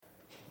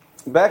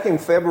Back in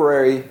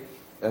February,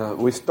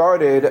 we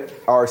started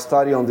our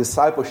study on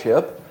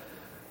discipleship,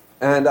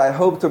 and I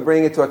hope to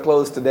bring it to a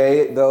close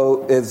today, though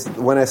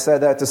when I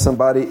said that to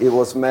somebody, it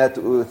was met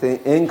with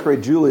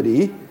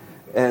incredulity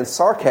and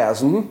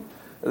sarcasm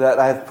that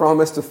I have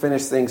promised to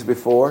finish things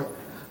before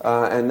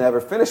and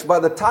never finish. But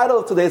the title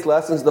of today's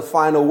lesson is The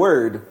Final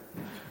Word,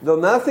 though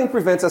nothing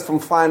prevents us from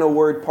Final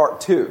Word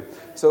Part 2.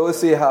 So we'll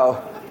see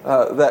how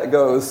that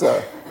goes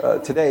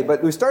today.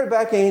 But we started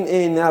back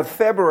in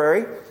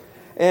February,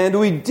 and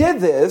we did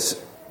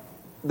this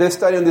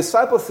study on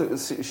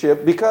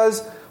discipleship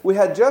because we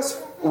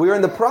were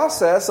in the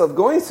process of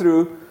going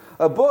through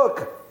a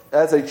book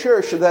as a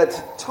church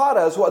that taught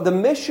us what the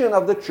mission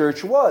of the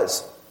church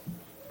was.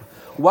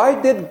 Why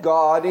did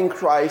God in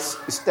Christ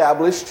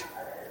establish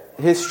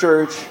His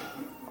church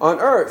on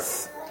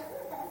earth?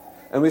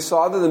 And we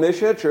saw that the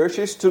mission of the church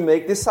is to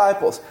make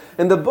disciples.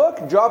 And the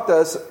book dropped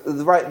us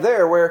right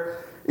there where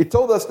it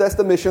told us that's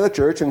the mission of the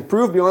church and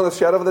proved beyond a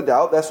shadow of a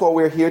doubt that's what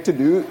we're here to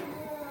do,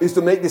 is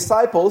to make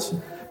disciples,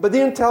 but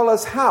didn't tell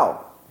us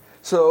how.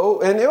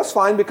 And it was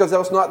fine because that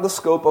was not the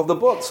scope of the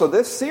book. So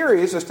this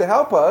series is to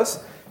help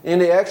us in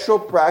the actual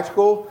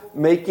practical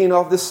making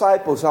of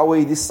disciples, how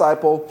we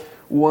disciple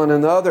one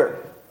another.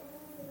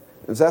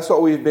 And that's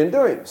what we've been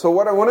doing. So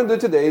what I want to do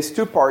today is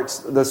two parts.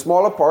 The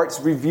smaller parts,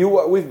 review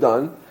what we've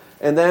done,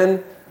 and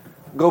then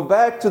go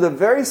back to the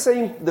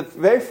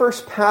very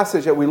first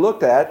passage that we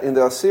looked at in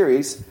the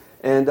series,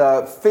 and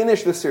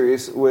finish the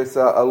series with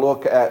a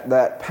look at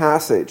that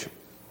passage.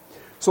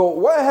 So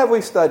what have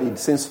we studied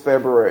since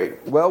February?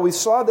 Well, we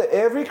saw that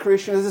every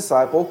Christian is a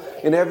disciple,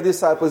 and every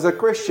disciple is a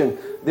Christian.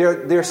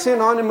 They're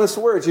synonymous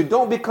words. You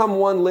don't become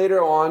one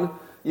later on.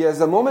 Yes,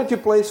 the moment you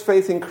place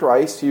faith in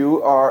Christ,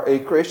 you are a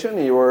Christian,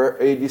 you are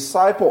a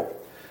disciple.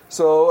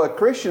 So a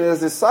Christian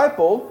is a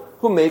disciple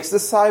who makes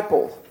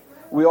disciples.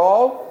 We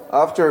all,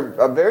 after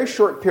a very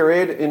short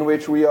period in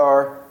which we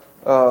are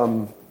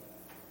learning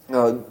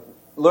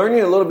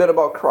a little bit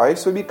about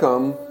Christ, we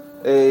become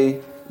a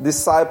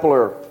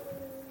discipler.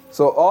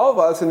 So all of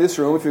us in this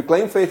room, if you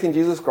claim faith in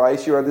Jesus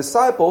Christ, you are a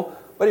disciple,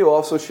 but you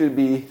also should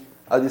be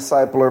a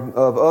discipler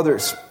of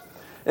others.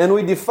 And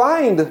we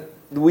defined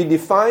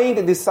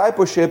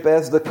discipleship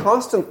as the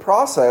constant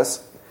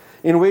process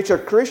in which a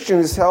Christian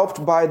is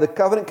helped by the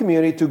covenant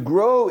community to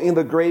grow in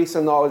the grace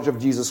and knowledge of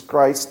Jesus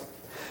Christ,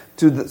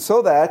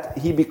 so that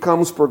he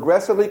becomes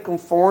progressively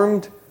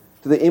conformed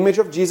to the image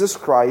of Jesus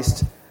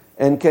Christ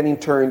and can in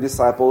turn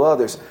disciple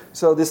others.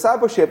 So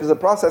discipleship is a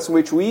process in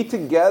which we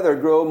together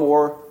grow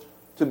more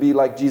to be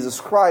like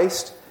Jesus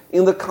Christ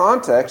in the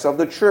context of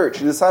the church.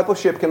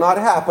 Discipleship cannot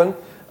happen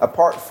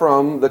apart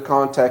from the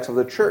context of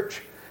the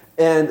church.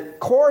 And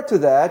core to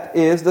that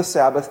is the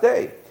Sabbath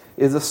day,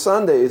 is the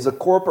Sunday, is the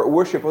corporate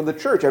worship of the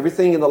church.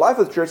 Everything in the life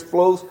of the church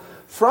flows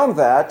from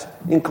that,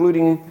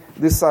 including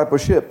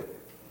discipleship.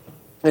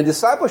 And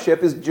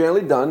discipleship is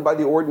generally done by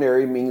the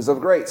ordinary means of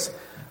grace.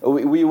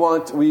 We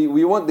want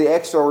the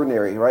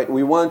extraordinary, right?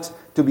 We want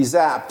to be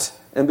zapped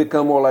and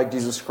become more like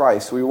Jesus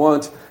Christ. We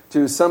want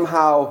to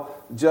somehow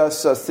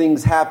just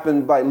things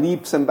happen by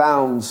leaps and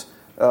bounds.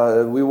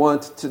 We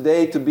want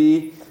today to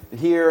be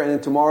here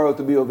and tomorrow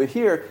to be over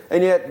here.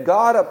 And yet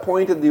God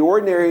appointed the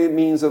ordinary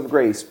means of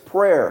grace,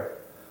 prayer,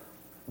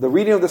 the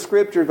reading of the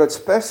Scripture, but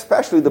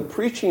especially the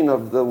preaching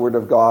of the Word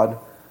of God,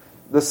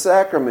 the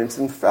sacraments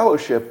and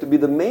fellowship to be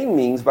the main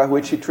means by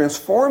which He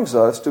transforms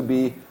us to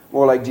be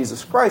more like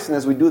Jesus Christ. And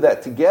as we do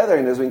that together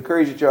and as we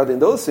encourage each other in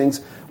those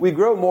things, we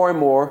grow more and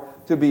more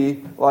to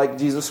be like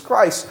Jesus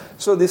Christ.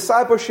 So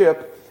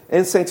discipleship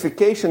and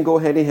sanctification go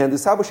hand in hand.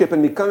 Discipleship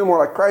and becoming more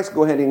like Christ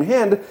go hand in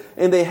hand,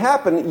 and they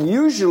happen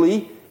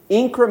usually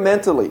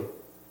incrementally.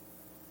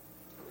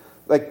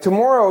 Like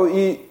tomorrow,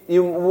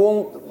 you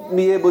won't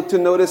be able to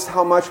notice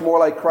how much more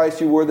like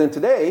Christ you were than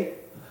today.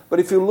 But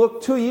if you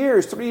look 2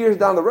 years, 3 years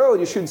down the road,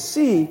 you should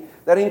see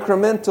that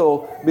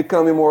incremental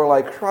becoming more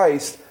like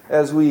Christ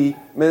as we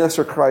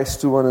minister Christ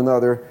to one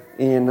another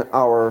in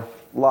our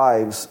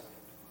lives.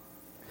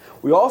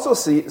 We also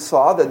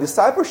saw that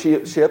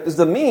discipleship is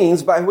the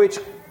means by which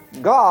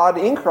God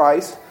in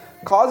Christ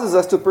causes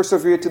us to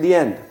persevere to the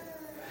end.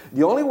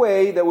 The only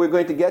way that we're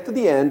going to get to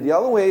the end, the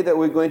only way that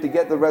we're going to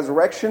get the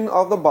resurrection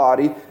of the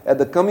body at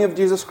the coming of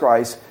Jesus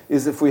Christ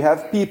is if we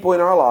have people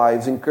in our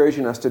lives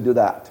encouraging us to do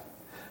that.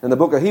 And the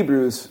book of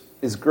Hebrews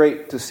is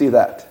great to see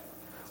that,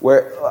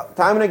 where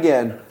time and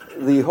again,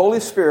 the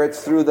Holy Spirit,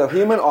 through the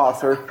human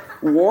author,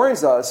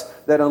 warns us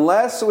that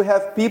unless we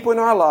have people in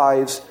our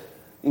lives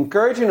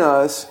encouraging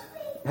us,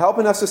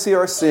 helping us to see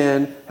our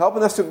sin,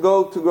 helping us to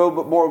go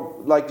more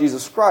like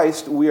Jesus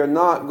Christ, we are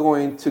not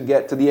going to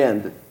get to the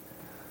end.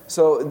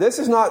 So this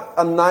is not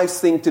a nice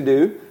thing to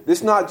do. This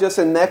is not just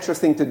an extra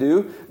thing to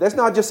do. That's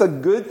not just a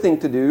good thing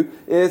to do.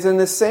 It is an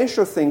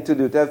essential thing to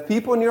do. To have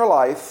people in your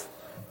life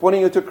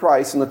pointing you to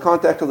Christ in the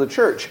context of the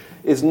church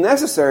is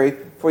necessary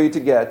for you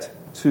to get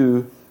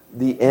to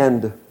the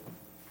end. And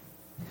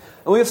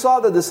we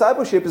saw that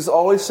discipleship is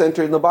always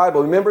centered in the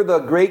Bible. Remember the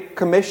Great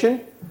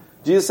Commission?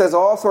 Jesus says,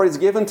 all authority is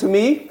given to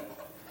me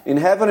in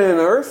heaven and on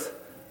earth.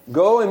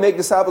 Go and make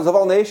disciples of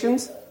all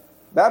nations.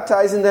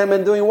 Baptizing them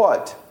and doing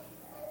what?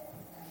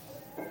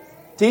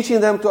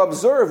 Teaching them to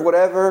observe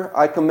whatever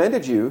I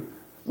commanded you.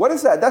 What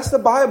is that? That's the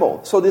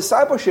Bible. So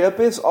discipleship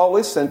is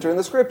always centered in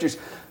the Scriptures.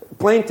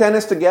 Playing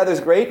tennis together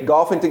is great.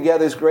 Golfing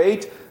together is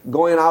great.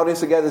 Going outings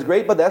together is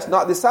great. But that's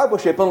not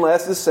discipleship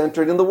unless it's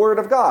centered in the Word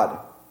of God.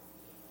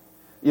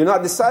 You're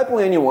not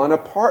discipling anyone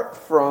apart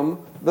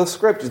from the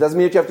Scriptures. Doesn't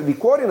mean that you have to be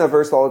quoting a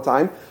verse all the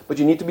time, but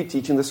you need to be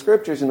teaching the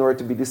Scriptures in order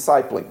to be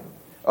discipling.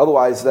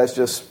 Otherwise, that's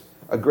just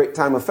a great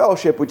time of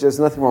fellowship, which there's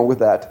nothing wrong with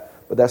that.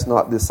 But that's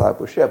not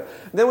discipleship.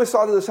 And then we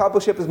saw that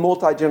discipleship is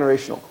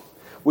multi-generational,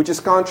 which is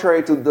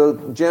contrary to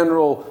the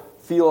general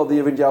feel of the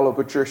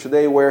evangelical church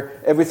today where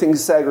everything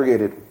is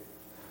segregated.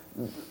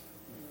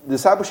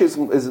 Discipleship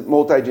is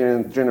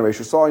multi-generational.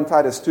 We saw in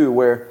Titus 2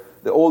 where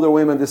the older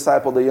women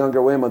disciple the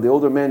younger women, the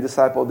older men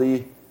disciple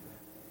the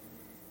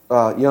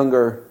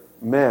younger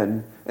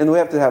men. And we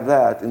have to have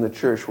that in the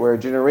church where a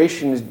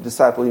generation is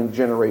discipling a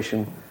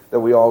generation that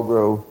we all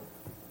grow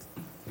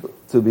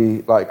to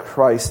be like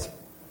Christ.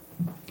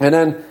 And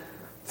then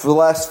for the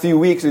last few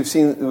weeks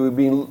we've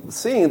been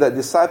seeing that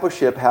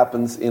discipleship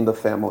happens in the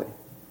family.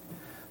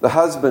 The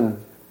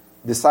husband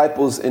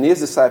disciples and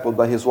is discipled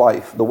by his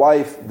wife. The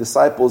wife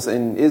disciples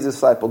and is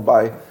discipled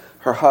by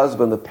her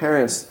husband. The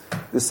parents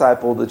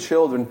disciple the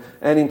children.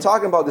 And in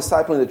talking about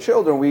discipling the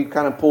children, we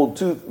kind of pulled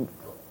two,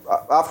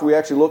 after we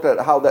actually looked at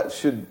how that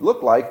should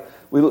look like,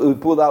 we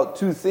pulled out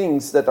two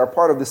things that are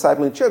part of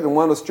discipling children.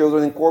 One was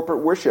children in corporate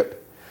worship.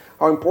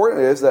 How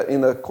important it is that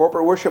in the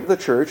corporate worship of the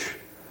church,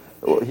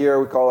 here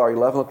we call our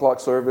 11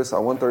 o'clock service,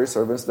 our 1:30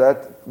 service,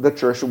 that the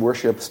church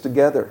worships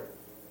together.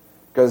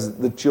 Because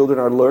the children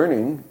are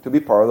learning to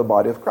be part of the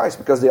body of Christ,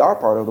 because they are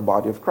part of the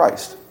body of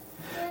Christ.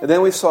 And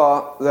then we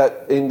saw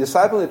that in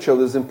discipling the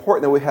children, it's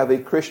important that we have a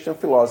Christian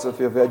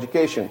philosophy of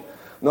education.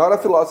 Not a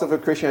philosophy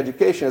of Christian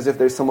education as if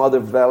there's some other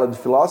valid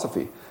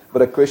philosophy,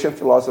 but a Christian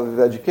philosophy of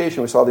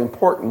education. We saw the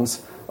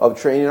importance of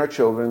training our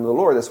children in the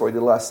Lord. That's what we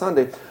did last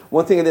Sunday.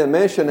 One thing I didn't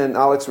mention, and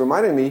Alex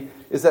reminded me,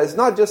 is that it's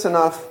not just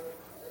enough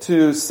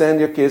to send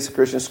your kids to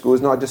Christian school.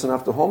 It's not just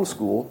enough to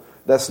homeschool.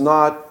 That's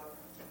not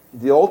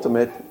the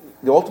ultimate.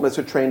 The ultimate is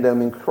to train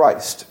them in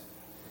Christ.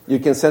 You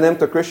can send them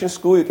to Christian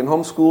school, you can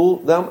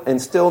homeschool them, and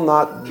still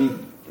not be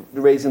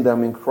raising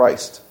them in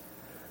Christ.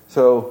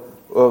 So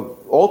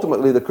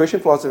ultimately, the Christian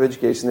philosophy of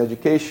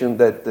education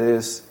that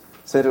is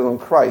centered on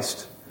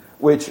Christ,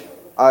 which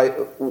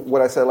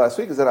what I said last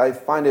week is that I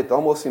find it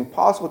almost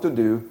impossible to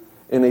do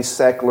in a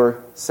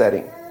secular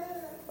setting,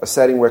 a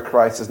setting where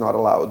Christ is not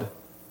allowed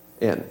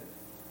in.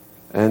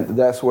 And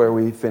that's where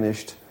we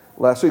finished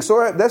last week.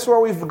 So that's where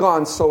we've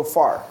gone so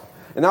far.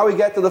 And now we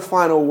get to the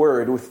final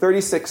word with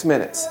 36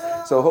 minutes.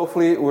 So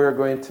hopefully we're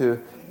going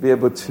to be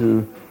able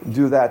to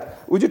do that.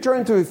 Would you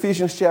turn to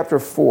Ephesians chapter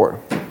 4?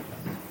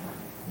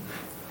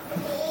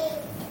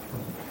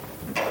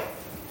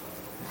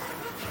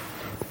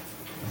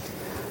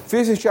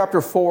 Ephesians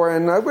chapter 4,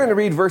 and I'm going to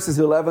read verses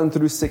 11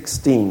 through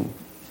 16.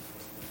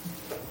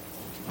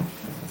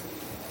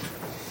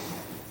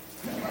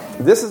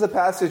 This is a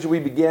passage we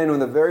began in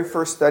the very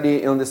first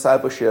study on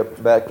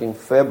discipleship back in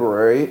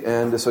February,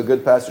 and it's a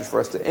good passage for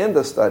us to end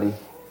the study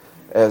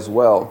as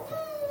well.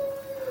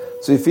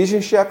 So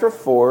Ephesians chapter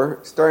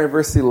 4, starting at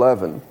verse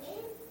 11.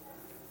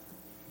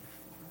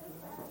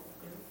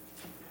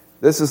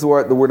 This is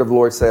what the word of the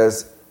Lord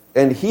says.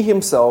 And he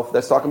himself,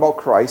 that's talking about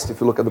Christ, if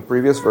you look at the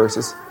previous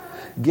verses,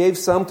 gave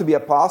some to be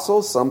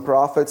apostles, some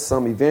prophets,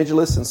 some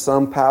evangelists, and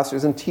some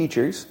pastors and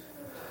teachers,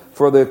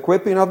 for the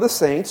equipping of the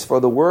saints, for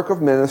the work of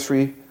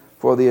ministry,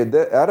 for the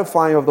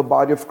edifying of the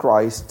body of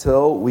Christ,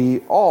 till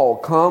we all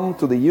come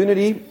to the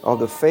unity of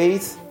the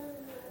faith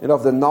and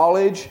of the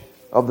knowledge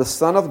of the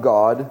Son of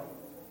God,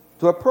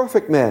 to a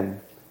perfect man,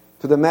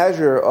 to the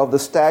measure of the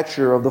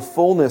stature of the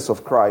fullness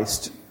of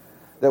Christ,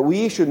 that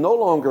we should no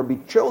longer be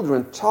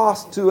children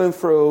tossed to and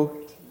fro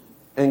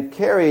and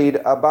carried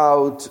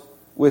about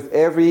with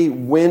every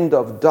wind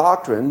of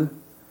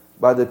doctrine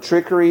by the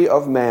trickery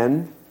of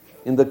man,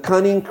 in the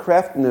cunning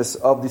craftiness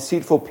of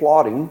deceitful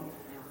plotting,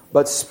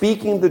 but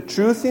speaking the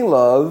truth in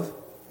love,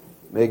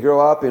 may grow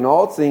up in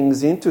all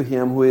things into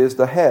him who is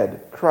the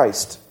head,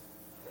 Christ,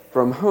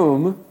 from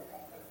whom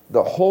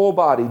the whole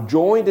body,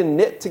 joined and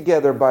knit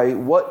together by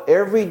what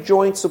every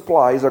joint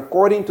supplies,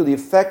 according to the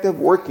effective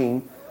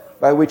working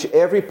by which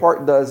every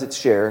part does its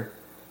share,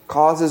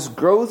 causes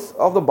growth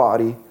of the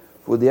body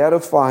for the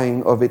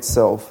edifying of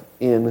itself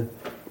in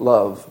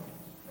love.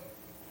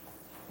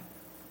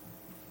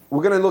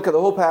 We're going to look at the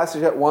whole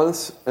passage at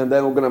once, and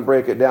then we're going to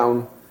break it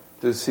down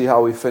to see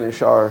how we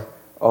finish our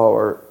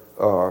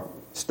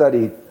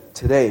study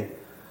today.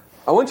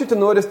 I want you to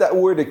notice that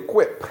word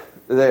equip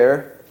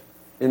there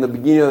in the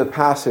beginning of the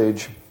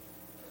passage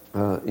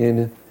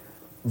in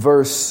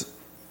verse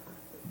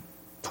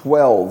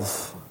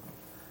 12.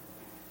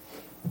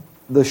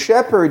 The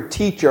shepherd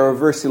teacher of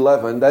verse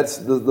 11, that's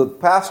the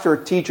pastor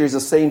teacher is the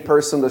same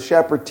person, the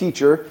shepherd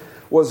teacher,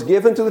 was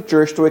given to the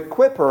church to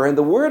equip her. And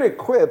the word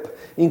equip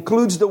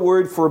includes the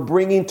word for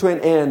bringing to an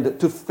end,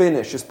 to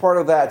finish. As part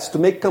of that, it's to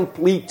make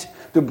complete,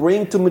 to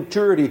bring to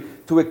maturity,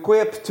 to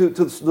equip to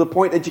the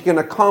point that you can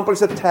accomplish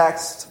the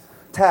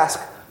task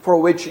for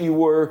which you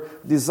were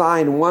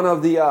designed. One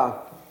of the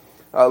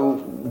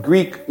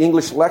Greek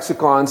English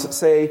lexicons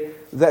say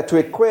that to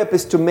equip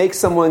is to make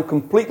someone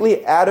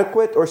completely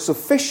adequate or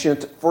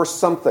sufficient for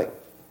something.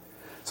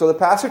 So the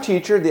pastor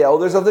teacher, the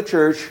elders of the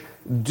church,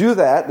 do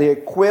that. They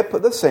equip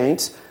the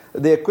saints.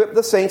 They equip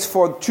the saints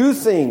for two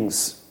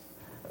things.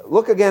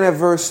 Look again at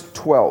verse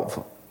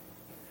 12.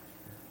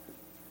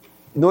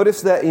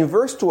 Notice that in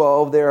verse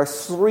 12 there are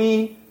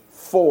 3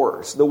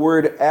 fours. The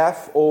word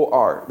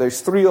F-O-R.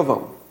 There's 3 of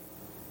them.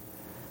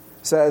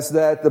 It says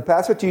that the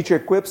pastor teacher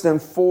equips them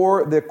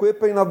for the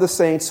equipping of the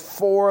saints,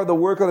 for the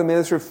work of the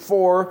ministry,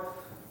 for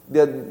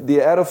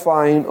the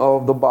edifying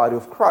of the body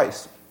of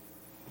Christ.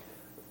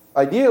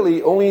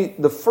 Ideally, only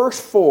the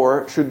first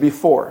 4 should be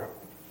 4.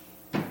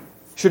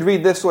 Should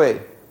read this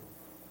way: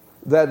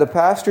 that the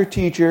pastor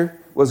teacher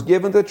was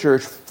given to the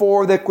church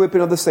for the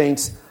equipping of the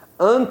saints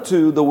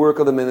unto the work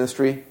of the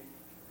ministry,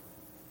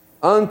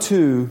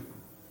 unto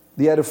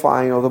the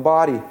edifying of the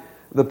body.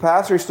 The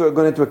pastor is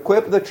going to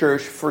equip the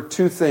church for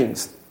 2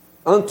 things,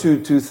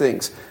 unto 2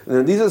 things.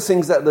 And these are the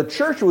things that the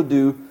church will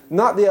do,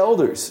 not the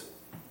elders.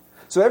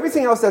 So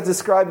everything else that's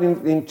described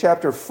in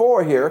chapter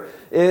 4 here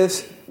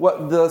is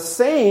what the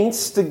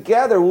saints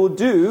together will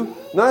do,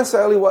 not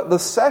necessarily what the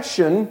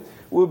session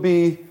will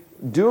be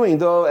doing,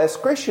 though as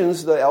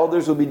Christians the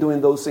elders will be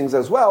doing those things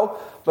as well,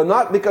 but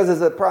not because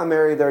it's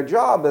primarily their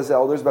job as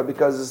elders, but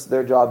because it's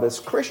their job as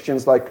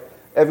Christians, like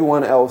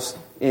everyone else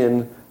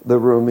in the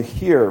room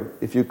here,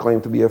 if you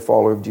claim to be a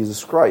follower of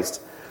Jesus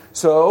Christ.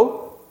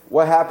 So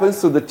what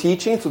happens to the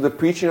teaching, to the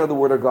preaching of the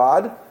Word of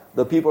God?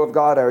 The people of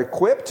God are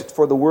equipped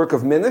for the work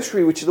of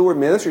ministry, which is the word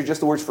ministry, just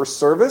the word for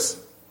service,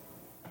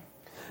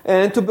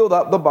 and to build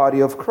up the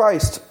body of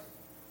Christ.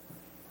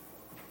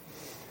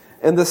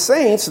 And the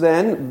saints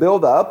then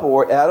build up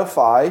or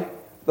edify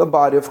the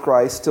body of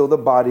Christ till the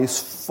body is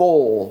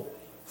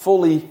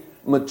fully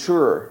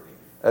mature,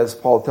 as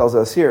Paul tells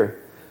us here.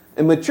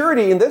 And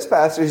maturity in this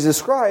passage is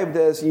described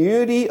as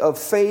unity of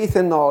faith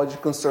and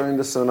knowledge concerning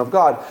the Son of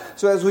God.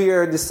 So as we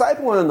are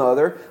discipling one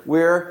another,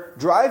 we're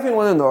driving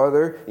one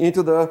another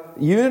into the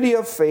unity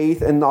of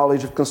faith and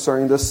knowledge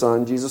concerning the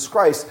Son, Jesus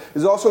Christ.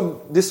 It's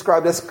also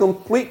described as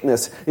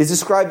completeness. It's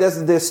described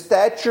as the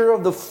stature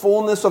of the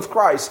fullness of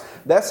Christ.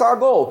 That's our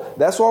goal.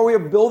 That's what we're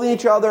building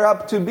each other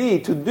up to be,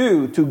 to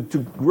do, to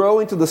grow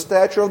into the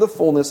stature of the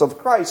fullness of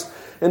Christ.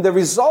 And the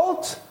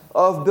result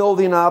of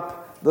building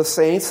up the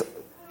saints,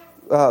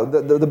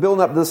 the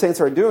building up the saints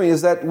are doing,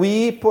 is that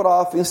we put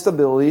off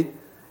instability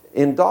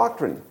in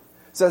doctrine.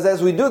 It says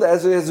as we do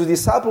that, as we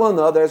disciple one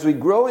another, as we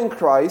grow in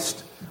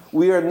Christ,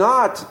 we are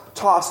not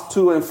tossed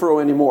to and fro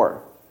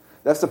anymore.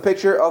 That's the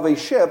picture of a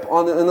ship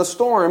in a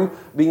storm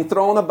being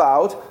thrown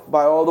about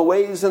by all the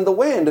waves and the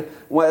wind.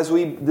 As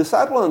we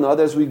disciple one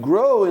another, as we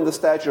grow in the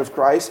stature of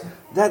Christ,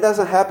 that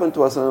doesn't happen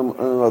to us.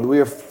 We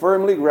are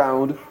firmly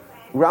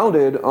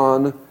grounded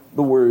on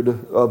the word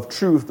of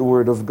truth, the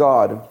word of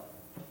God.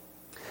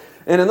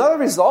 And another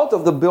result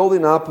of the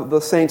building up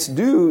the saints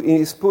do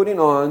is putting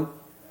on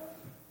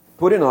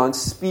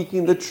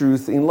speaking the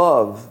truth in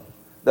love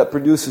that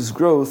produces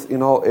growth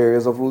in all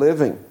areas of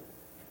living.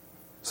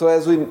 So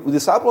as we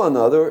disciple one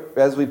another,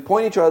 as we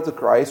point each other to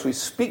Christ, we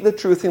speak the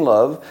truth in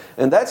love,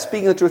 and that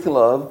speaking the truth in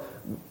love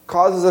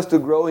causes us to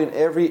grow in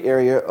every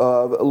area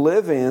of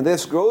living. And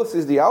this growth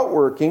is the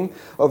outworking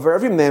of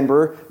every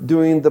member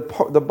doing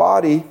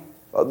every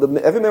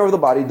member of the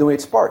body doing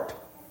its part.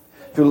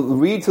 If you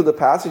read through the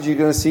passage, you're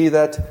going to see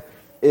that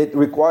it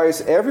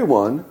requires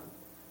everyone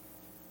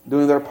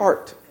doing their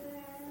part.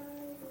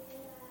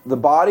 The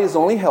body is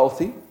only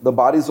healthy, the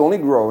body is only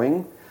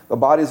growing, the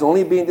body is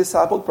only being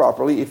discipled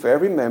properly if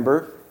every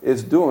member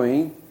is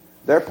doing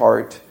their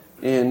part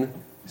in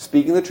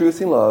speaking the truth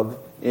in love,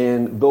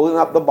 in building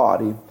up the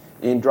body,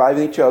 in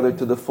driving each other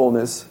to the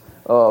fullness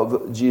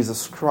of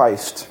Jesus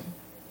Christ.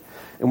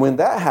 And when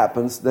that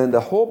happens, then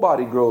the whole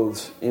body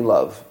grows in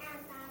love.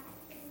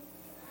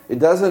 It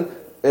doesn't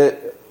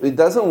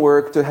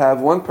work to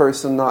have one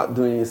person not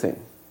doing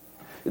anything.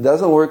 It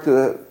doesn't work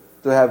to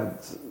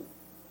have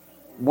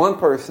one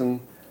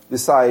person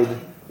decide,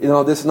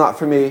 this is not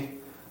for me,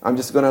 I'm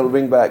just going to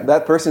bring back.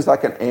 That person is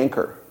like an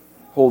anchor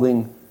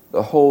holding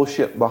the whole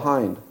ship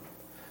behind.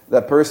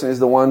 That person is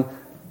the one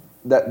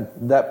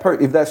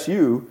if that's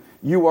you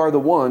are the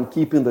one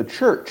keeping the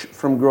church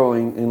from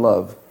growing in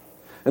love.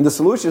 And the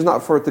solution is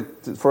not for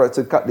it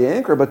to cut the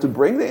anchor, but to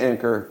bring the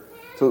anchor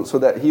so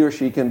that he or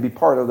she can be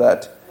part of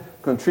that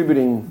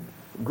contributing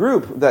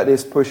group that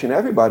is pushing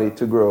everybody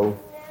to grow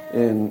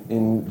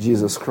in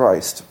Jesus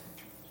Christ.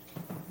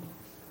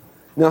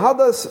 Now, how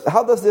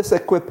does this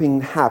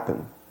equipping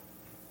happen?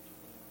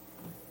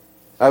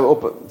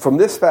 From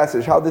this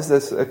passage, how does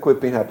this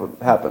equipping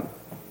happen?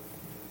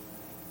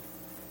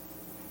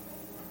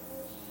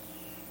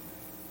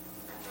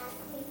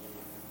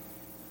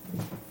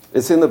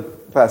 It's in the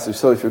passage,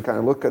 so if you kind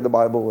of look at the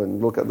Bible and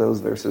look at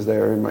those verses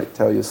there, it might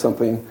tell you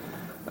something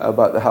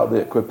about how the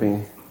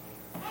equipping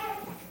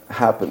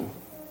happened.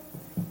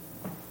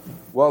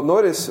 Well,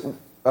 notice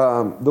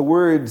the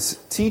words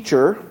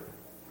teacher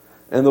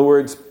and the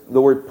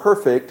word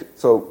perfect,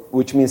 so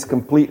which means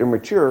complete or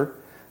mature,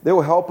 they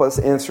will help us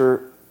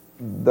answer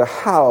the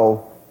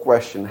how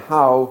question,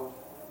 how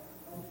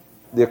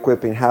the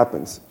equipping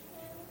happens.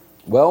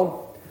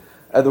 Well,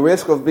 at the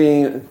risk of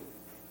being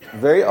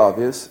very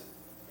obvious,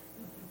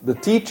 the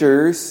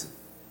teachers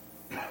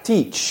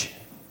teach.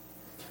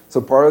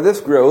 So part of this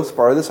growth,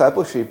 part of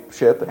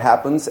discipleship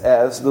happens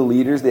as the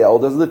leaders, the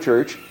elders of the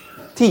church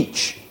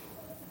teach.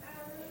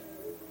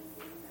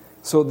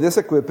 So this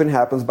equipping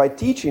happens by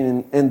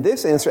teaching. And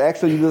this answer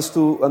actually leads us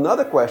to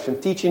another question.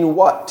 Teaching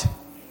what?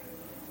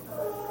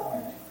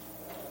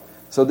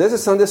 So this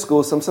is Sunday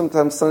school.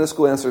 Sometimes Sunday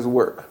school answers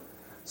work.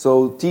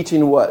 So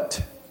teaching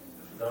what?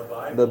 The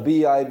Bible.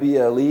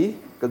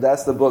 Because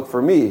that's the book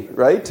for me,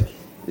 right?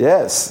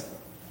 Yes.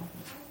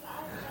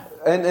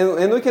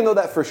 And we can know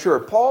that for sure.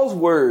 Paul's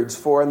words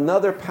for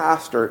another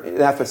pastor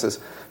in Ephesus.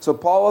 So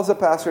Paul was a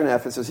pastor in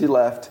Ephesus. He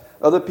left.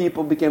 Other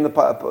people became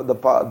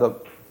the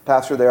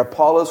pastor there.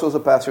 Apollos was a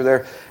pastor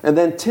there. And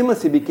then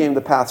Timothy became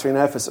the pastor in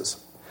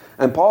Ephesus.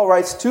 And Paul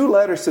writes 2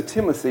 letters to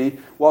Timothy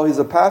while he's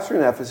a pastor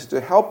in Ephesus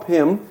to help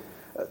him.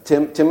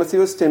 Timothy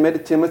was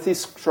timid. Timothy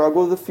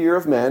struggled with the fear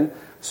of men.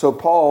 So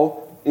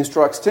Paul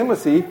instructs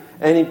Timothy.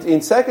 And in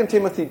 2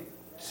 Timothy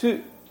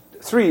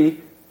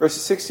 3,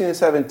 verses 16 and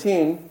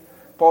 17,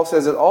 Paul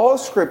says that all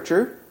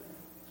Scripture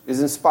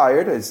is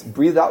inspired, is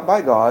breathed out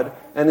by God,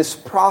 and is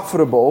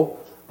profitable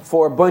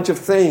for a bunch of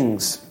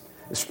things.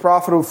 It's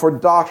profitable for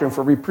doctrine,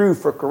 for reproof,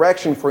 for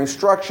correction, for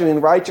instruction in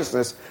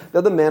righteousness,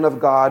 that the man of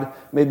God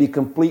may be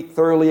complete,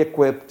 thoroughly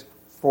equipped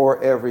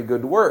for every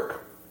good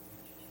work.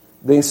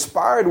 The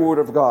inspired Word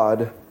of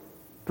God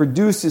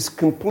produces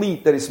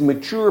complete, that is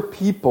mature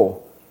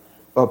people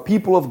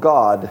of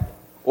God,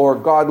 or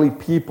godly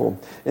people.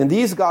 And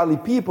these godly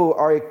people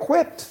are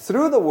equipped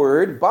through the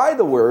Word, by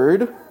the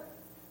Word,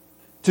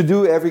 to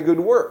do every good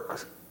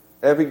work,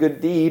 every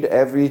good deed,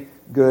 every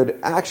good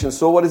action.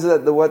 So what is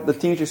it that what the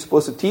teacher is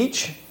supposed to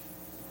teach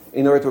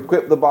in order to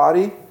equip the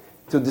body,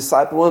 to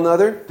disciple one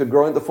another, to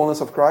grow in the fullness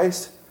of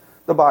Christ?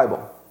 The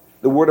Bible,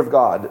 the Word of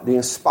God, the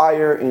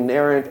inspired,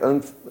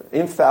 inerrant,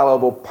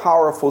 infallible,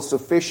 powerful,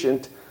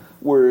 sufficient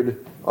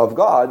Word of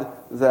God,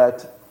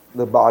 that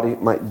the body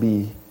might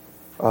be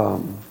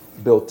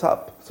built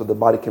up, so the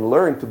body can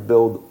learn to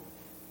build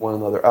one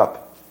another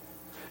up.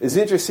 It's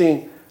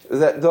interesting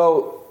that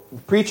though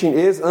preaching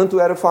is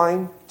unto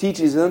edifying,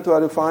 teaching is unto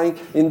edifying,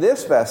 in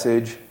this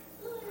passage,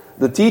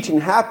 the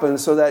teaching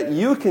happens so that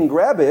you can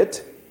grab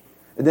it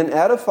and then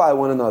edify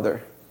one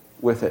another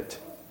with it.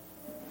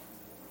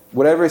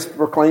 Whatever is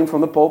proclaimed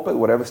from the pulpit,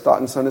 whatever is taught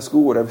in Sunday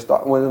school, whatever is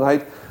taught Wednesday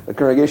night, the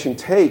congregation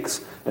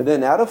takes and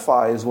then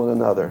edifies one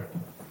another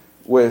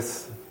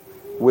with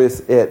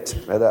it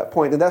at that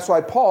point. And that's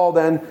why Paul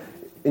then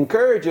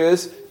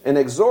encourages and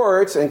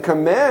exhorts and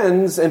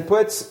commends and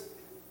puts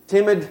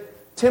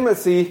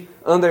Timothy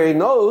under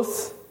an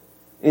oath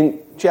in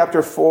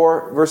chapter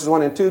 4, verses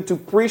 1 and 2, to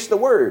preach the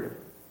word.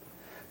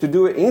 To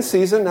do it in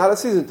season, not a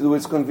season. To do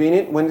it's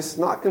convenient when it's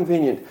not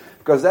convenient.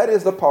 Because that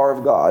is the power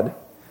of God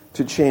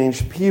to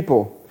change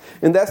people.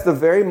 And that's the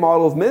very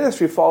model of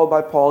ministry followed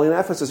by Paul in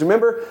Ephesus.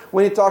 Remember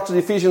when he talked to the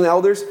Ephesian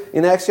elders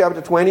in Acts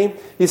chapter 20?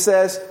 He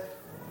says,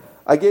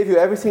 I gave you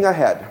everything I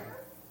had.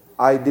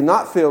 I did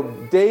not fail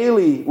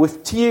daily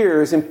with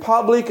tears in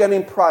public and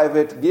in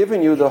private,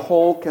 giving you the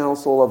whole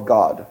counsel of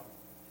God.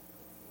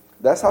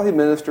 That's how he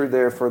ministered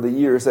there for the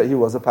years that he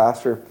was a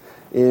pastor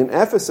in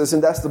Ephesus.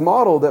 And that's the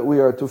model that we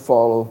are to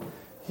follow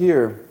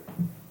here.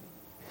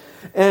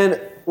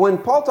 And when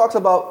Paul talks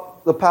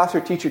about the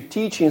pastor-teacher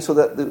teaching so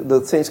that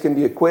the saints can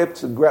be equipped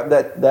to grab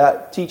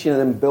that teaching and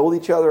then build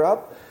each other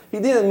up, he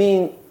didn't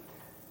mean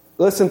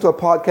listen to a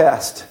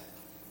podcast.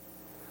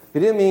 He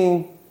didn't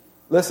mean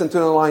listen to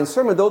an online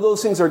sermon. Though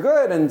those things are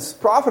good and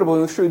profitable,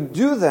 you should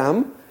do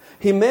them.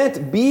 He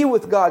meant be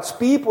with God's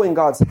people in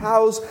God's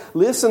house.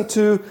 Listen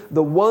to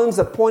the ones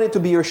appointed to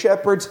be your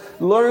shepherds.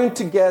 Learn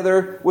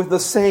together with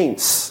the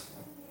saints.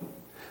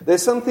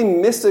 There's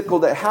something mystical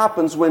that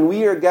happens when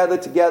we are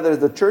gathered together as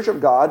the church of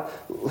God,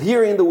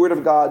 hearing the word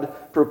of God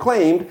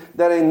proclaimed,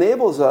 that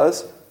enables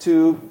us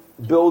to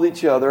build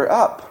each other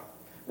up.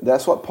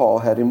 That's what Paul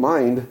had in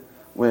mind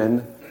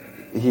when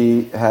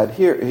he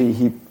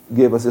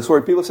gave us this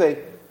word. People say,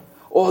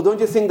 oh, don't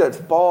you think that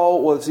if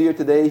Paul was here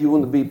today, he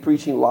wouldn't be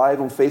preaching live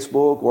on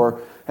Facebook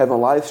or have a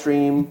live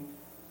stream?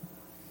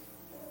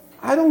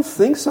 I don't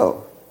think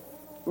so.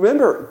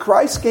 Remember,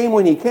 Christ came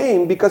when he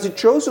came because he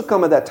chose to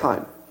come at that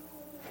time.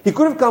 He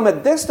could have come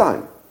at this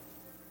time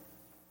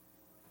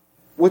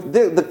with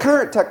the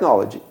current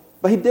technology,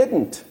 but he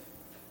didn't.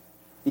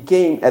 He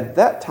came at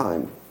that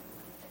time,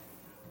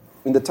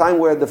 in the time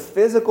where the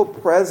physical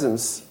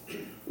presence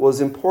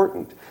was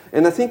important.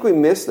 And I think we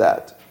miss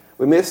that.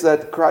 We miss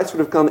that Christ would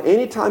have come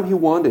anytime he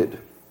wanted.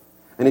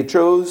 And he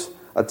chose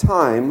a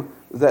time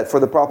that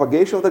for the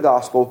propagation of the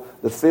gospel,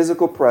 the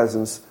physical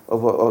presence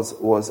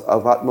was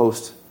of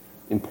utmost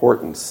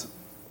importance.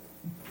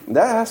 And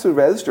that has to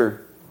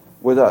register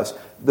with us.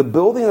 The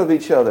building of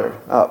each other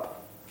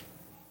up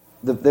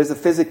there's a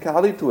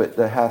physicality to it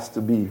that has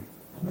to be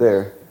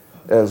there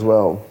as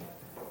well.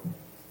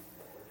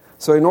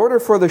 So in order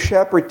for the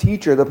shepherd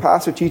teacher, the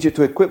pastor teacher,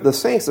 to equip the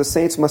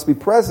saints must be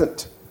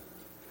present.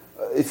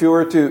 If you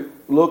were to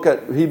look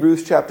at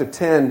Hebrews chapter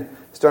 10,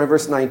 starting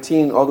verse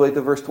 19 all the way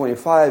to verse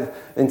 25,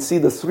 and see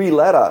the three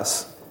let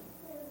us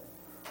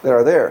that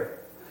are there,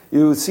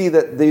 you would see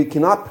that they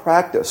cannot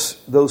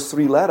practice those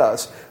three let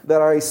us that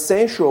are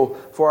essential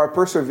for our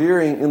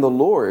persevering in the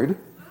Lord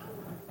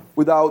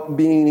without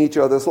being in each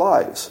other's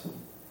lives.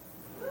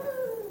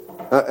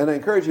 And I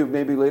encourage you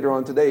maybe later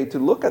on today to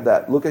look at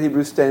that. Look at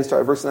Hebrews 10,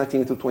 start verse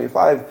 19 to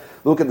 25.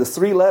 Look at the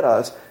three let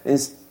us and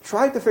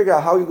try to figure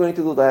out how you're going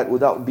to do that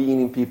without being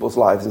in people's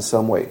lives in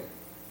some way.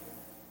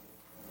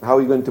 How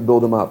are you going to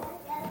build them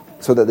up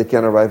so that they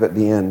can arrive at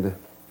the end?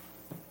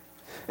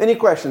 Any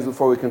questions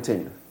before we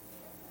continue?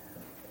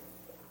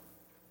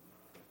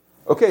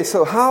 Okay,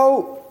 so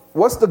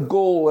what's the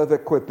goal of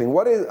equipping?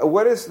 What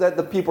is that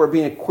the people are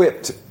being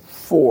equipped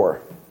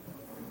for?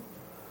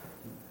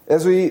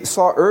 As we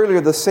saw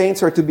earlier, the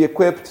saints are to be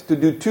equipped to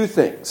do two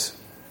things.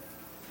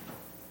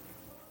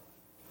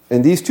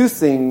 And these two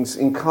things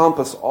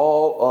encompass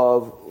all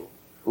of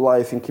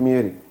life and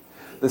community.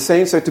 The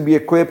saints are to be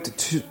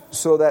equipped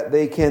so that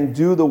they can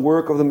do the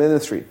work of the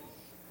ministry.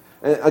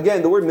 And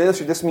again, the word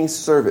ministry just means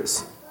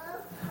service.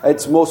 At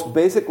its most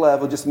basic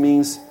level, just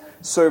means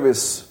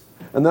service.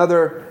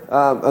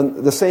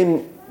 The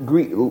same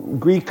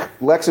Greek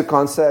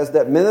lexicon says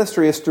that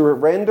ministry is to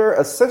render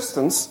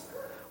assistance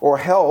or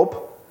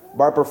help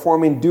by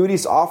performing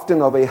duties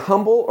often of a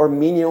humble or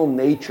menial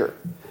nature.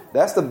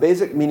 That's the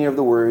basic meaning of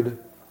the word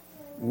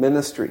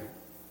ministry.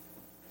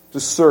 To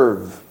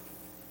serve.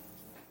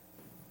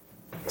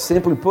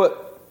 Simply put,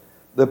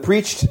 the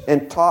preached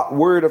and taught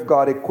Word of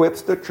God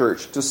equips the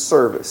church to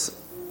service.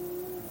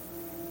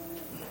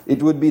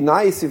 It would be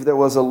nice if there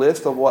was a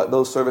list of what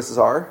those services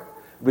are.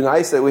 It would be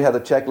nice that we had a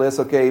checklist.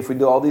 Okay, if we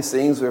do all these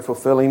things, we're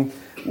fulfilling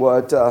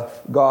what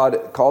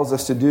God calls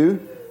us to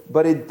do.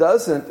 But it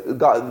doesn't.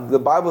 The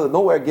Bible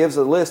nowhere gives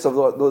a list of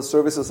those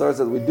services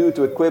that we do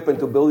to equip and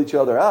to build each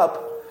other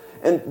up.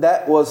 And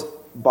that was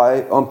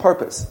on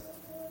purpose.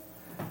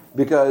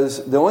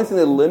 Because the only thing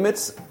that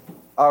limits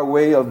our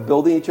way of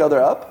building each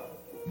other up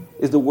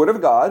is the Word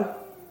of God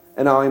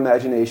and our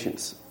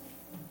imaginations,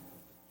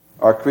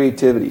 our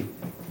creativity.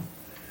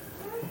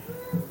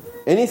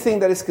 Anything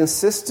that is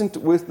consistent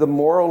with the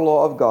moral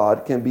law of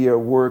God can be a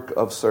work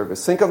of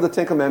service. Think of the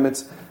Ten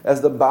Commandments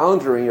as the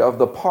boundary of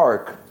the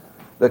park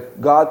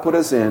that God put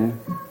us in,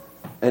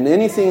 and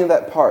anything in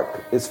that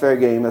park is fair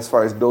game as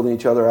far as building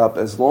each other up,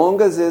 as long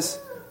as it's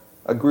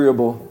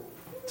agreeable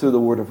to the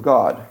Word of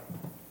God.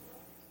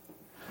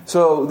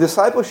 So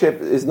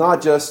discipleship is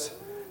not just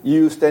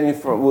you standing in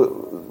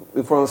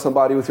front of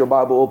somebody with your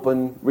Bible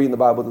open, reading the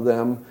Bible to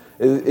them.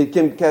 It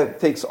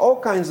takes all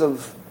kinds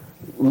of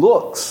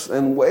looks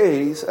and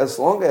ways, as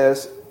long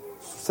as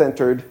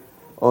centered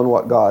on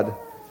what God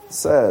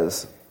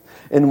says.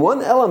 And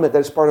one element that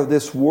is part of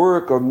this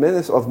work of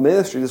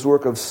ministry, this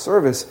work of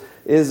service,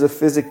 is the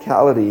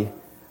physicality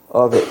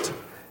of it.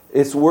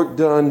 It's work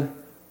done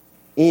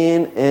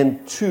in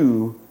and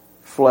to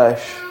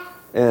flesh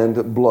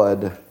and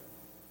blood.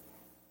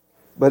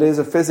 But it is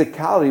a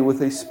physicality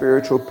with a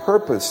spiritual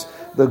purpose,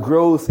 the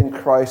growth in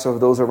Christ of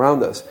those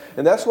around us.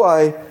 And that's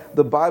why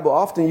the Bible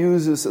often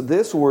uses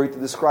this word to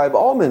describe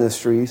all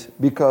ministries,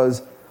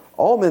 because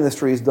all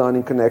ministry is done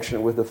in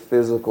connection with the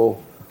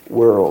physical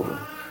world.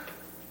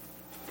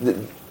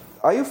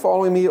 Are you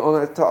following me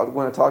when I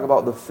talk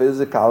about the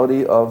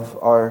physicality of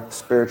our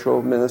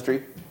spiritual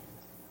ministry?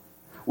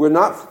 We're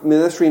not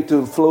ministering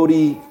to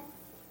floaty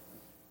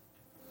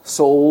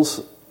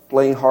souls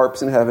playing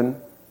harps in heaven.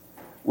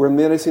 We're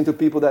ministering to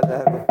people that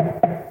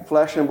have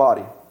flesh and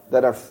body,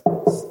 that are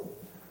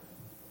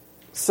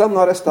some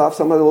not as tough,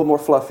 some are a little more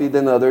fluffy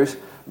than others,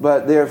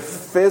 but they're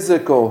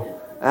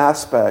physical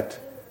aspect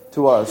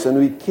to us. And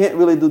we can't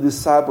really do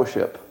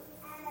discipleship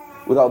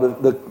without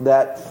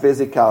that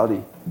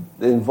physicality,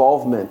 the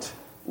involvement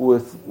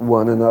with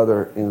one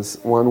another in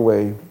one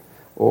way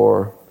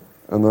or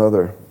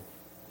another.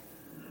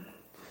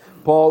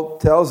 Paul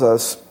tells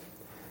us,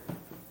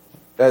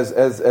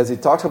 as he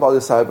talks about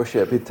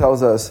discipleship, he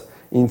tells us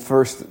in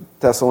 1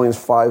 Thessalonians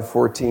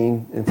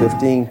 5:14 and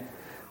 15,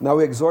 "Now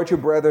we exhort you,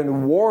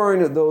 brethren,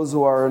 warn those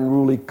who are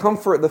unruly,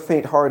 comfort the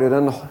faint-hearted,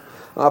 and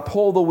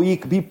uphold the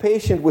weak, be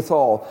patient with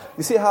all."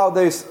 You see how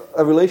there's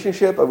a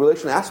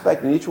relational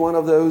aspect in each one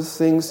of those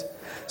things?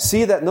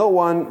 "See that no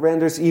one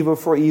renders evil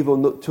for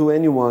evil to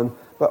anyone,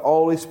 but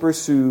always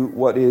pursue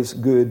what is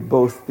good,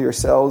 both to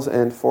yourselves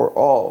and for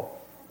all."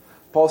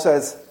 Paul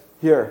says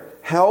here,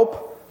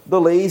 help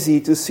the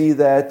lazy to see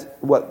that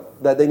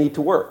they need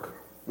to work.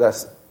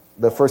 That's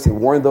the first thing.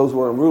 Warn those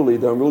who are unruly.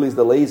 The unruly is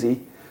the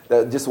lazy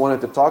that just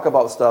wanted to talk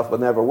about stuff but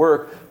never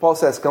work. Paul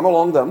says, come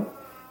along them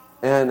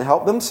and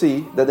help them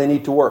see that they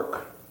need to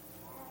work.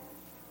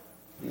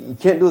 You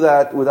can't do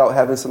that without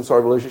having some sort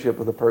of relationship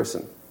with a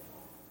person.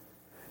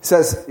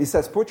 He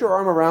says, put your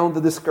arm around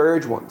the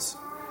discouraged ones.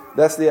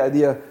 That's the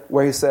idea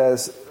where he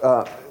says,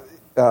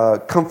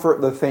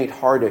 comfort the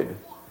faint-hearted.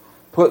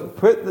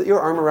 Put your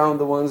arm around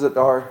the ones that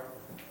are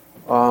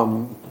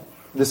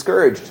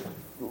discouraged,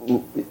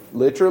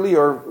 literally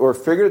or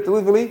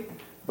figuratively,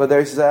 but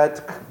there's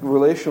that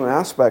relational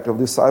aspect of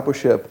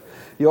discipleship.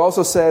 He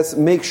also says,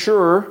 make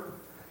sure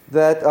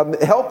that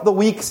help the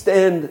weak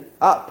stand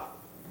up,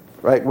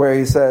 right? Where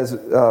he says,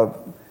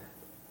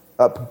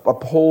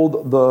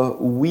 uphold the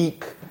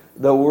weak.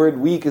 The word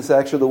weak is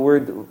actually the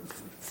word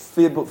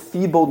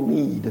feeble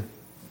need.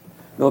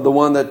 The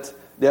one that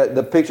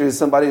the picture is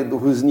somebody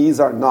whose knees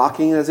are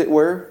knocking, as it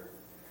were,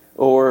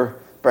 or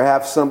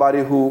perhaps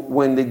somebody who,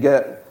 when they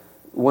get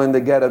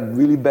a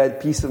really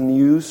bad piece of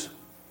news,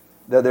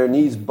 that their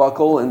knees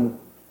buckle and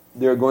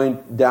they're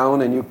going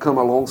down, and you come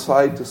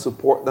alongside to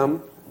support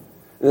them.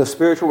 In the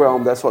spiritual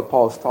realm, that's what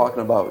Paul is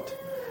talking about.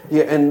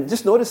 Yeah, and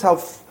just notice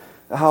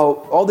how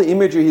all the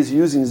imagery he's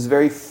using is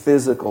very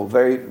physical,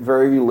 very,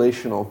 very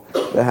relational.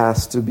 That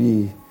has to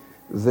be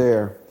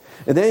there.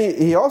 And then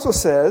he also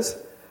says,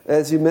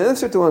 as you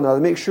minister to one another,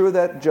 make sure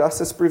that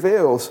justice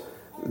prevails.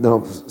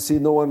 No, see,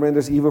 no one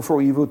renders evil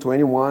for evil to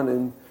anyone,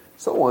 and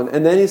so on.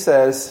 And then he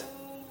says,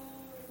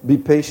 be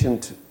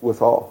patient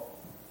with all.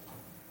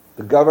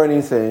 The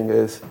governing thing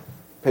is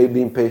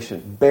being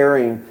patient,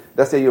 bearing.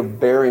 That's the idea of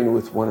bearing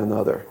with one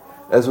another.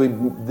 As we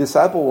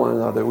disciple one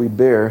another, we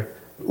bear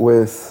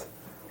with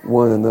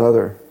one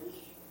another.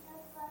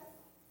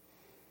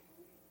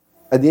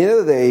 At the end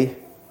of the day,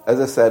 as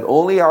I said,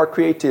 only our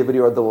creativity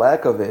or the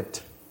lack of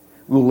it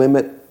will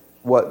limit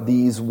what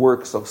these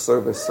works of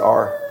service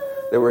are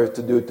that we're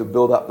to do to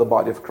build up the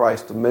body of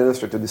Christ, to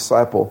minister, to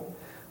disciple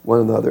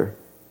one another.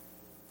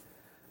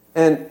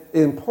 And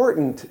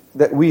important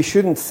that we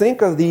shouldn't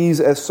think of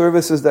these as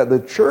services that the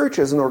church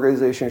as an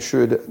organization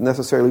should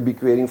necessarily be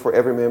creating for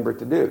every member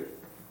to do.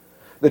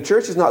 The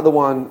church is not the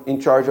one in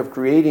charge of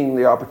creating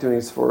the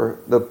opportunities for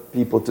the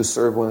people to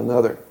serve one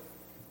another.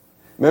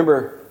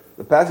 Remember,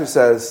 the pastor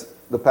says,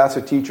 the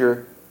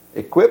pastor-teacher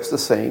equips the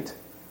saint,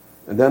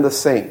 and then the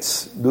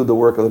saints do the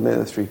work of the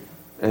ministry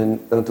and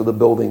unto the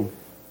building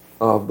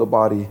of the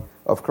body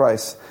of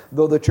Christ.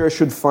 Though the church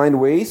should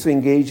find ways to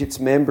engage its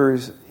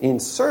members in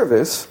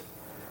service,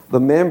 the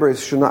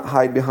members should not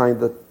hide behind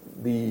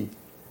the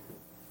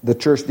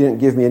church didn't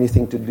give me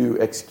anything to do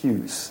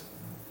excuse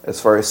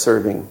as far as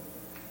serving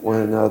one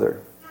another.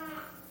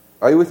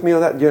 Are you with me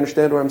on that? Do you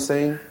understand what I'm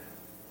saying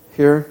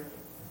here?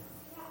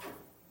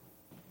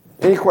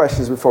 Any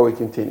questions before we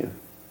continue?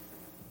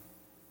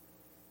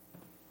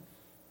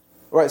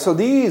 All right, so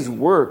these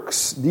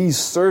works, these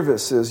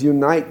services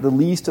unite the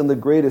least and the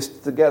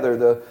greatest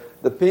together.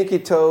 The pinky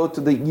toe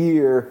to the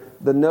ear,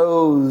 the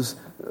nose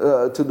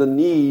to the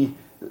knee,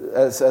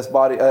 as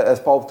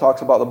Paul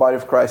talks about the body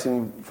of Christ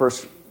in 1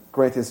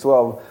 Corinthians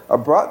 12, are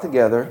brought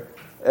together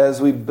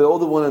as we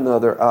build one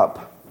another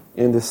up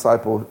in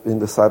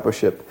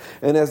discipleship.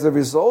 And as a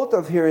result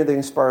of hearing the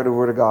inspired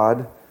word of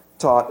God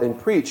taught and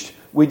preached,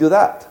 we do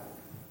that.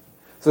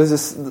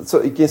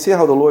 So you can see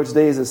how the Lord's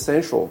Day is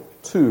essential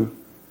to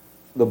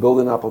the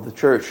building up of the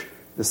church,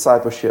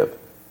 discipleship,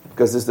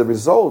 because it's the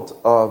result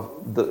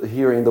of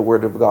hearing the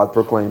word of God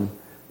proclaimed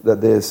that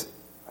this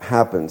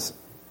happens.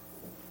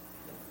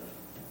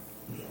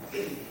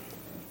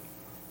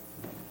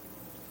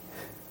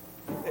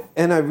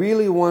 And I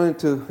really wanted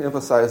to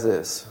emphasize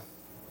this.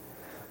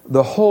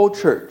 The whole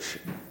church,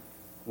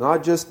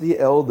 not just the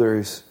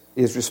elders,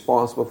 is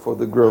responsible for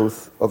the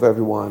growth of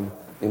everyone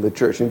in the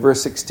church. In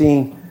verse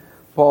 16,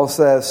 Paul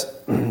says,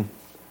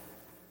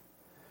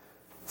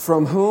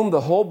 from whom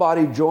the whole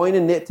body joined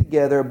and knit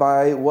together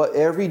by what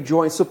every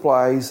joint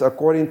supplies,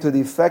 according to the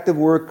effective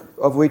work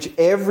of which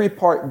every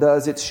part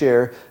does its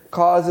share,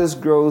 causes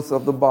growth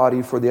of the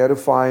body for the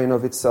edifying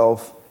of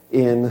itself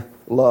in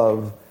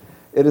love.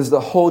 It is the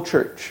whole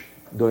church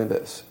doing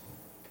this.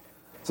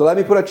 So let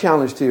me put a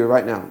challenge to you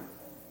right now.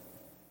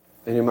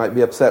 And you might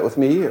be upset with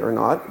me or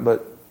not,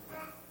 but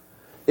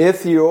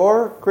if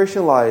your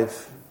Christian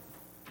life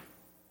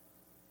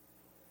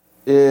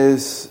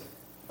is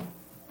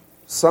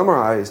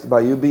summarized by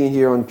you being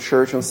here on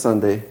church on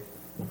Sunday,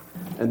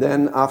 and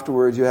then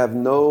afterwards you have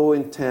no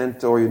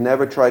intent or you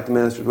never tried to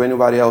minister to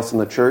anybody else in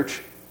the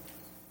church,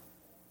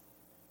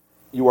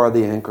 you are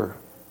the anchor.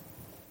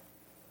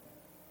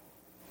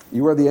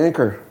 You are the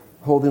anchor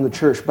holding the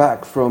church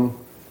back from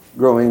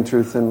growing in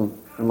truth and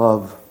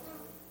love.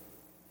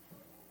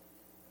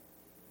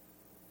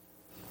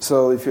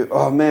 So if you,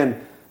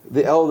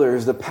 the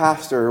elders, the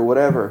pastor, or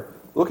whatever,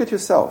 look at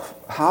yourself.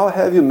 How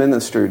have you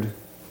ministered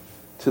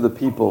to the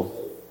people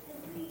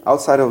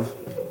outside of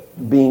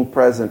being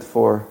present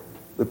for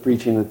the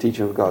preaching and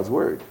teaching of God's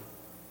Word?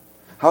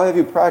 How have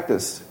you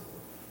practiced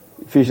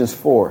Ephesians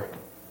 4?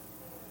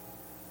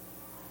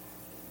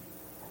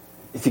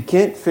 If you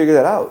can't figure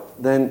that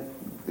out, then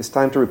it's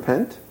time to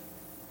repent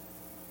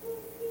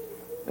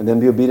and then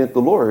be obedient to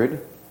the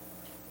Lord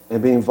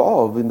and be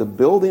involved in the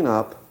building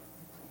up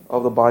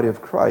of the body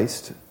of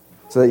Christ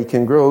so that you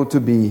can grow to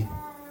be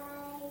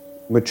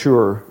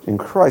mature in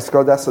Christ.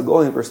 Because that's the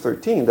goal in verse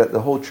 13, that the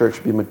whole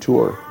church be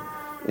mature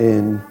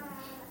in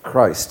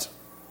Christ.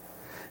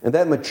 And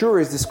that mature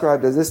is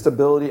described as this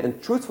stability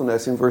and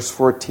truthfulness in verse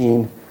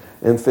 14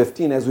 and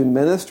 15. As we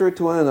minister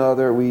to one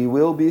another, we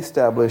will be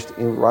established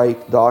in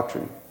right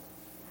doctrine.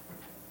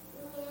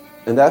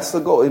 And that's the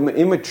goal.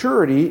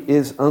 Immaturity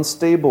is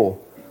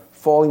unstable,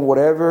 following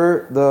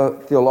whatever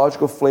the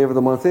theological flavor of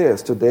the month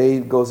is. Today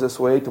it goes this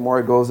way,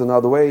 tomorrow it goes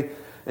another way.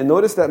 And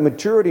notice that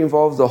maturity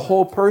involves the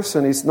whole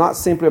person. It's not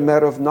simply a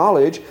matter of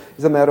knowledge,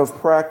 it's a matter of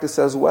practice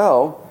as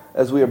well,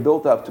 as we are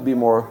built up to be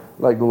more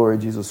like the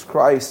Lord Jesus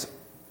Christ.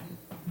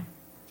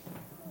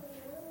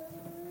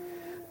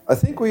 I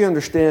think we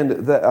understand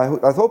that,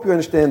 I hope you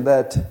understand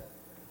that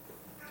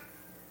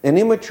an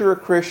immature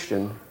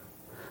Christian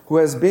who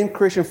has been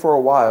Christian for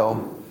a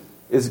while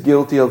is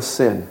guilty of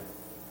sin.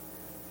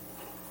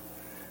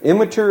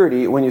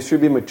 Immaturity, when you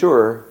should be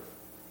mature,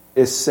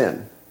 is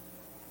sin.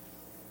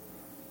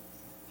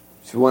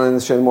 If you want to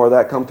understand more of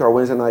that, come to our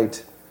Wednesday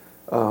night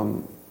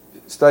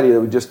study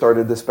that we just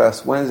started this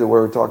past Wednesday,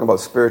 where we're talking about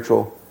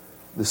spiritual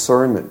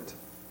discernment.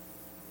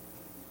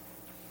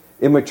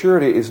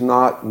 Immaturity is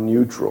not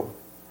neutral.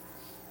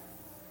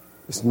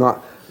 It's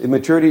not.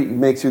 Immaturity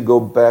makes you go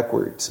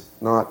backwards,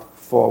 not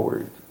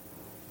forward.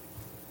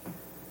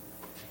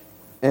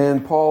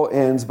 And Paul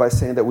ends by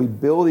saying that we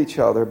build each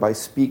other by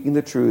speaking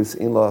the truth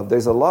in love.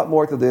 There's a lot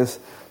more to this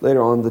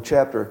later on in the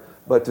chapter.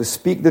 But to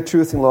speak the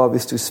truth in love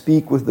is to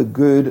speak with the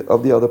good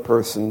of the other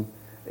person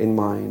in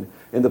mind.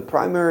 And the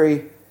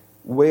primary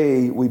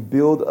way we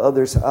build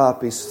others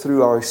up is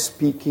through our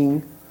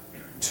speaking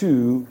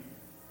to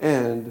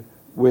and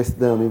with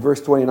them. In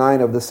verse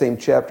 29 of the same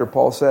chapter,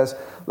 Paul says,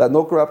 "Let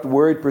no corrupt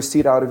word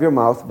proceed out of your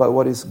mouth, but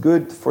what is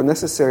good for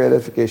necessary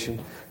edification,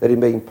 that it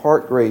may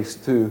impart grace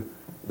to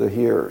the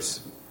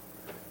hearers."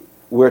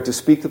 We're to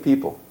speak to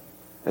people,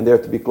 and they're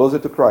to be closer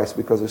to Christ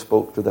because we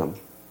spoke to them.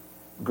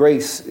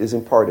 Grace is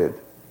imparted.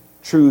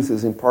 Truth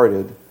is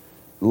imparted.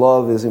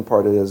 Love is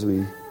imparted as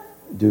we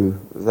do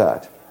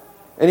that.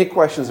 Any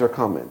questions or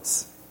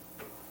comments?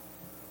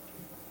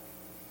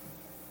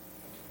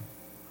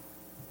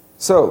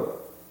 So,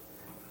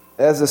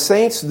 as the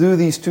saints do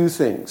these two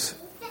things,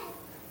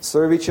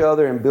 serve each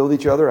other and build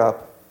each other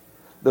up,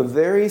 the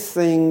very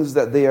things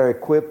that they are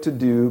equipped to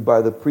do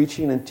by the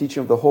preaching and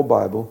teaching of the whole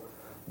body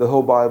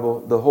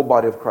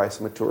of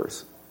Christ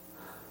matures.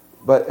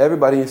 But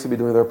everybody needs to be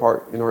doing their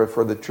part in order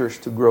for the church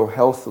to grow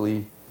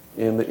healthily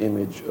in the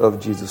image of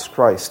Jesus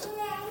Christ.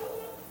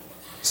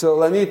 So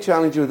let me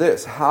challenge you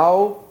this.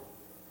 How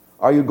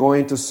are you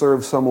going to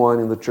serve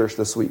someone in the church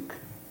this week?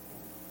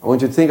 I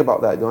want you to think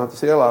about that. You don't have to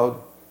say it aloud.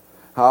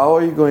 How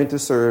are you going to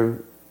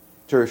serve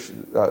church?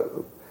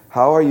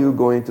 How are you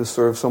going to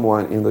serve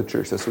someone in the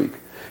church this week?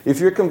 If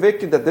you're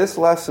convicted that this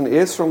lesson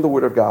is from the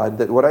Word of God,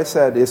 that what I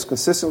said is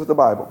consistent with the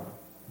Bible,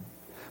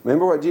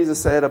 remember what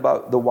Jesus said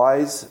about the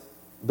wise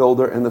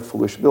builder and the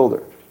foolish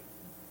builder.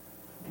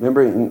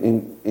 Remember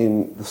in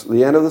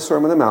the end of the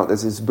Sermon on the Mount,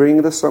 as he's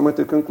bringing the sermon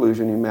to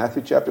conclusion in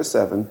Matthew chapter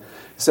 7,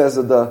 it says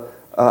that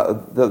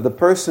the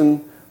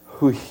person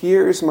who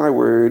hears my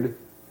word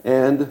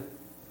and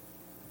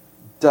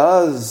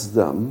does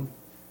them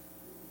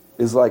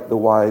is like the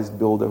wise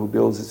builder who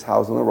builds his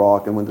house on a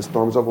rock, and when the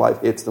storms of life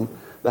hits them,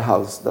 the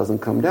house doesn't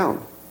come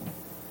down.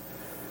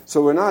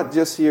 So we're not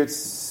just here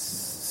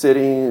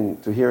sitting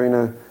and to hearing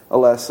a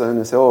lesson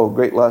and say, "Oh,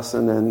 great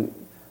lesson," and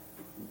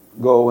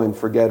go and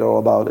forget all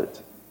about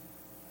it.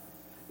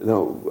 You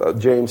know,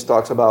 James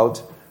talks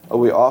about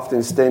we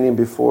often standing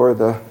before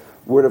the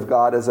Word of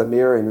God as a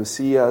mirror, and you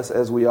see us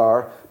as we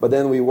are, but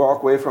then we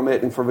walk away from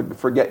it and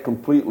forget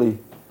completely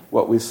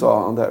what we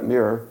saw on that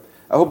mirror.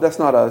 I hope that's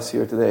not us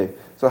here today.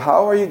 So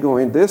how are you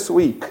going this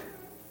week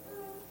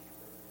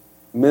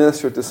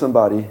minister to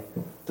somebody,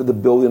 to the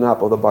building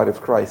up of the body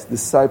of Christ?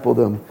 Disciple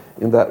them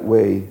in that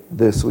way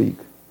this week.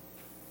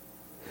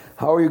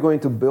 How are you going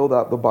to build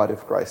up the body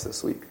of Christ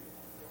this week?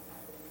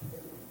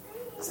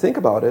 Think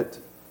about it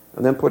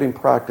and then put in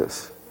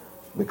practice.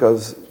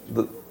 Because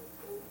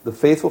the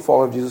faithful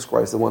follower of Jesus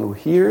Christ, the one who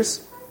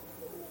hears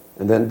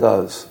and then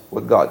does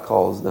what God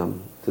calls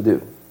them to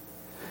do.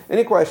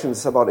 Any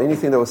questions about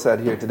anything that was said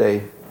here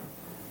today?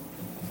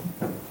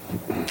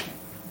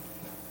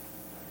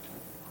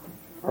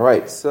 All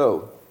right,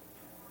 so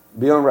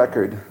be on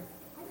record.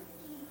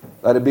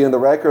 Let it be on the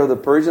record of the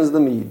Persians and the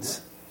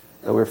Medes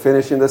that we're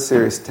finishing this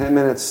series 10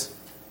 minutes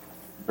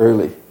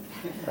early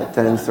at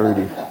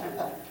 10:30.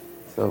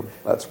 So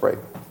let's pray.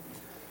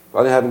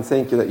 Father in heaven,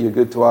 thank you that you're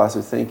good to us.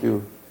 We thank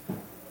you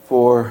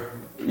for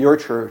your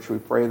church. We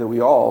pray that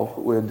we all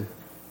would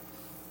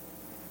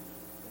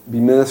be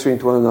ministering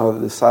to one another,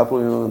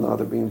 discipling one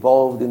another, be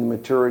involved in the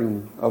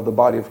maturing of the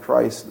body of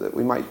Christ, that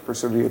we might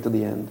persevere to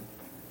the end.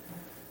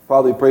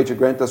 Father, we pray to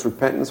grant us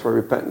repentance where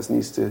repentance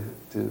needs to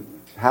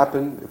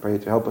happen. We pray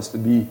to help us to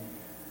be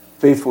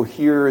faithful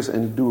hearers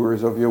and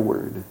doers of your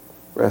word.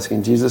 We're asking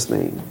in Jesus'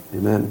 name.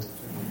 Amen.